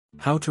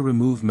How to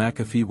remove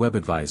McAfee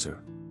WebAdvisor.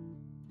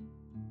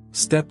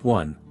 Step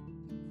 1.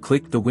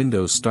 Click the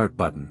Windows Start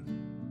button.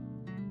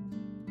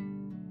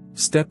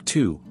 Step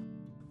 2.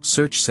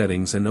 Search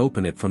Settings and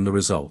open it from the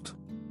result.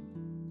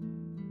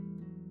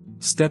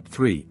 Step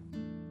 3.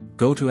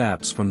 Go to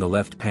Apps from the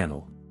left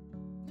panel.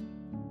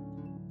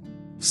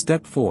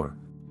 Step 4.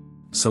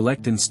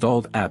 Select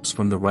Installed Apps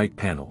from the right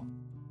panel.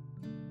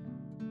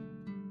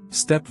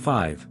 Step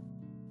 5.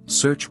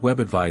 Search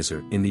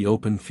WebAdvisor in the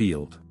Open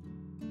field.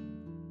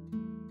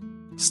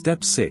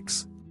 Step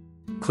 6.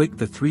 Click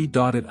the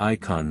three-dotted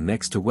icon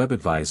next to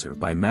WebAdvisor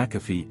by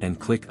McAfee and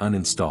click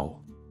Uninstall.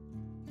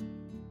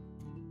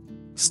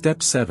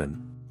 Step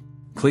 7.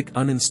 Click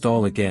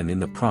Uninstall again in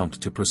the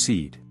prompt to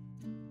proceed.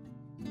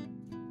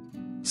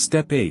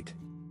 Step 8.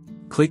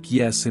 Click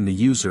Yes in the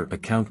User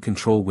Account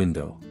Control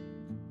window.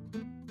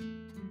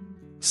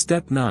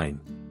 Step 9.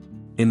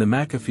 In the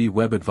McAfee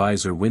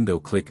WebAdvisor window,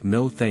 click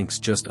No thanks,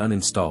 just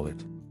uninstall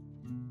it.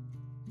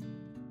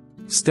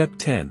 Step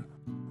 10.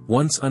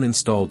 Once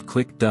uninstalled,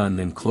 click Done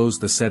and close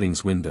the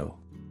settings window.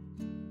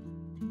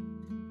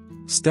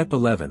 Step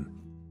 11.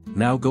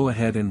 Now go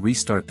ahead and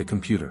restart the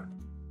computer.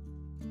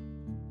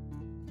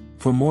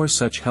 For more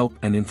such help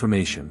and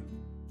information,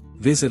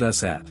 visit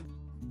us at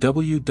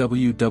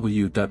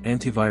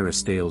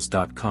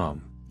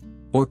www.antivirustales.com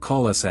or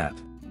call us at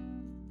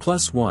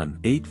 +1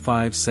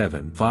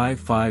 857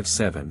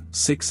 557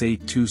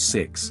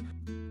 6826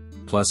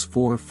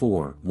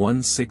 +44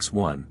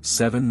 161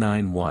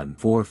 791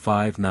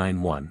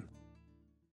 4591.